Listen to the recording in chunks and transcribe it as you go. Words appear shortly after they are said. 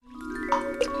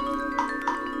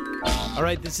All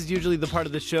right, this is usually the part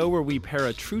of the show where we pair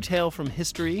a true tale from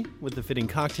history with a fitting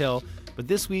cocktail. But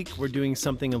this week, we're doing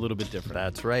something a little bit different.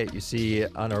 That's right. You see,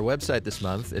 on our website this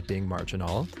month, it being March and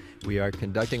all, we are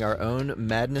conducting our own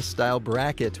Madness-style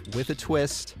bracket with a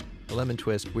twist, a lemon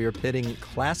twist. We are pitting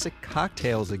classic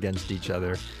cocktails against each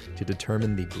other to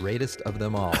determine the greatest of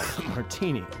them all.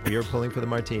 Martini. We are pulling for the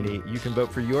martini. You can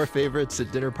vote for your favorites at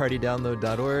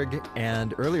dinnerpartydownload.org.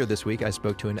 And earlier this week, I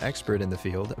spoke to an expert in the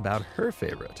field about her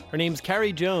favorite. Her name's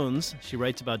Carey Jones. She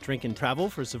writes about drink and travel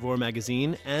for Saveur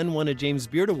magazine and won a James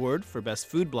Beard Award for Best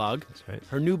Food Blog. That's right.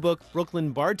 Her new book,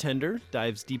 Brooklyn Bartender,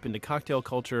 dives deep into cocktail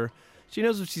culture. She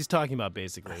knows what she's talking about,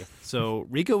 basically. So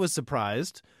Rico was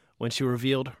surprised when she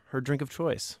revealed her drink of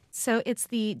choice. So it's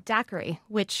the Daiquiri,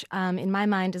 which in my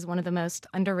mind is one of the most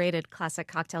underrated classic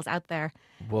cocktails out there.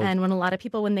 Well, and when a lot of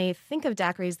people, when they think of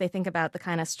daiquiris, they think about the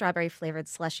kind of strawberry-flavored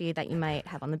slushy that you might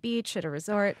have on the beach at a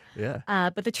resort. Yeah.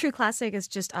 But the true classic is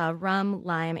just rum,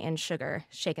 lime, and sugar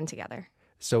shaken together.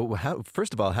 So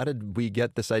first of all, how did we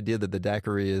get this idea that the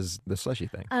daiquiri is the slushy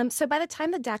thing? So by the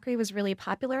time the daiquiri was really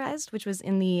popularized, which was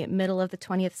in the middle of the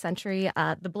 20th century,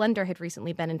 the blender had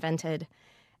recently been invented.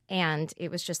 And it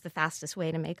was just the fastest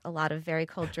way to make a lot of very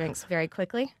cold drinks very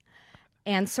quickly.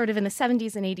 And sort of in the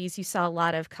 70s and 80s, you saw a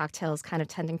lot of cocktails kind of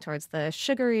tending towards the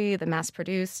sugary, the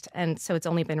mass-produced. And so it's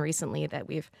only been recently that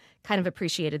we've kind of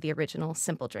appreciated the original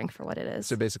simple drink for what it is.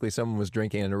 So basically someone was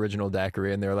drinking an original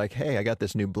daiquiri and they're like, hey, I got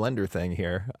this new blender thing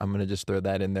here. I'm going to just throw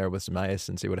that in there with some ice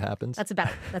and see what happens. That's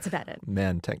about it.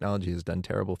 Man, technology has done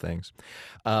terrible things.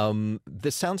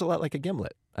 This sounds a lot like a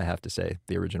gimlet, I have to say,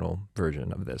 the original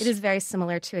version of this. It is very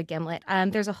similar to a gimlet.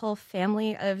 There's a whole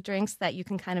family of drinks that you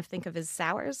can kind of think of as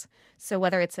sours. So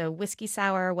whether it's a whiskey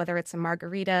sour, whether it's a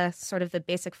margarita, sort of the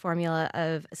basic formula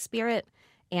of a spirit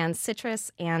and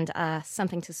citrus and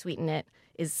something to sweeten it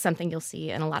is something you'll see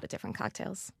in a lot of different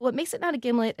cocktails. What makes it not a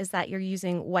gimlet is that you're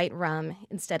using white rum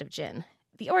instead of gin.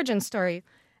 The origin story,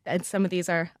 and some of these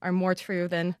are more true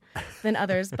than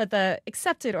others, but the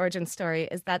accepted origin story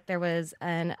is that there was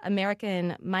an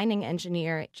American mining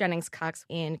engineer, Jennings Cox,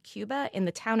 in Cuba, in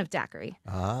the town of Daiquiri,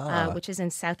 which is in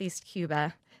southeast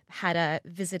Cuba, had a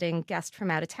visiting guest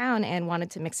from out of town and wanted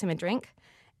to mix him a drink.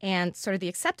 And sort of the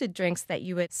accepted drinks that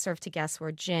you would serve to guests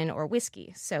were gin or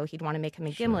whiskey. So he'd want to make him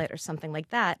a gimlet or something like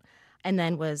that, and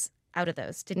then was out of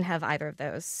those, didn't have either of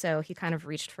those. So he kind of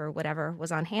reached for whatever was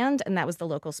on hand, and that was the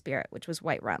local spirit, which was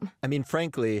white rum. I mean,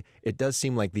 frankly, it does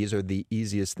seem like these are the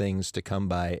easiest things to come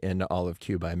by in all of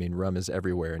Cuba. I mean, rum is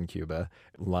everywhere in Cuba.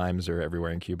 Limes are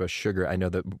everywhere in Cuba. Sugar, I know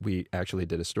that we actually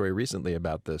did a story recently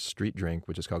about the street drink,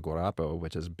 which is called guarapo,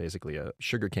 which is basically a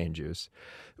sugarcane juice.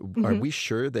 Mm-hmm. Are we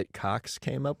sure that Cox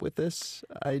came up with this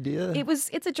idea?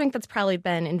 It's a drink that's probably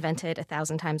been invented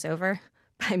 1,000 times over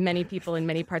by many people in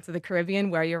many parts of the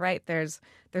Caribbean, where you're right, there's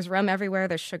rum everywhere,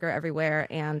 there's sugar everywhere,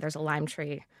 and there's a lime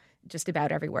tree just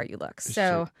about everywhere you look.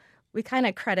 So we kind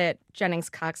of credit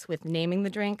Jennings Cox with naming the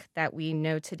drink that we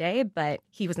know today, but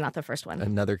he was not the first one.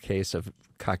 Another case of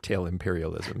cocktail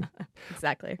imperialism.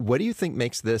 Exactly. What do you think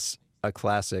makes this a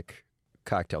classic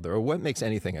cocktail, or what makes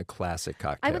anything a classic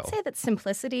cocktail? I would say that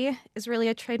simplicity is really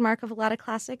a trademark of a lot of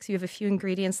classics. You have a few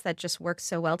ingredients that just work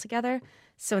so well together.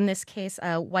 So in this case,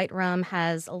 white rum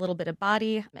has a little bit of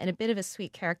body and a bit of a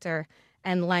sweet character,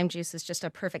 and lime juice is just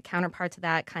a perfect counterpart to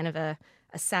that, kind of a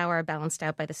sour balanced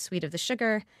out by the sweet of the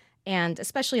sugar. And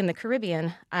especially in the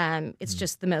Caribbean, it's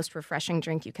just the most refreshing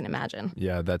drink you can imagine.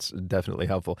 Yeah, that's definitely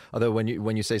helpful. Although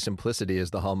when you say simplicity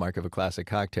is the hallmark of a classic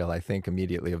cocktail, I think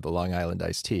immediately of the Long Island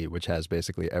iced tea, which has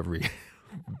basically every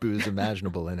booze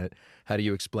imaginable in it. How do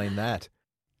you explain that,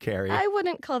 Carey? I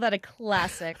wouldn't call that a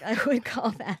classic. I would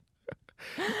call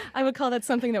that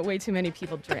something that way too many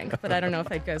people drink, but I don't know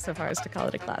if I'd go so far as to call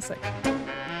it a classic.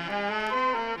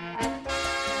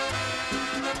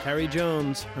 Carey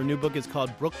Jones, her new book is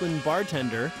called Brooklyn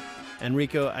Bartender. And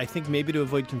Rico, I think maybe to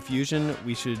avoid confusion,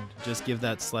 we should just give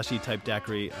that slushy type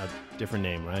daiquiri a different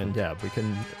name, right? Yeah, we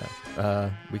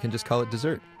can just call it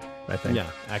dessert, I think. Yeah,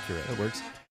 accurate. That works.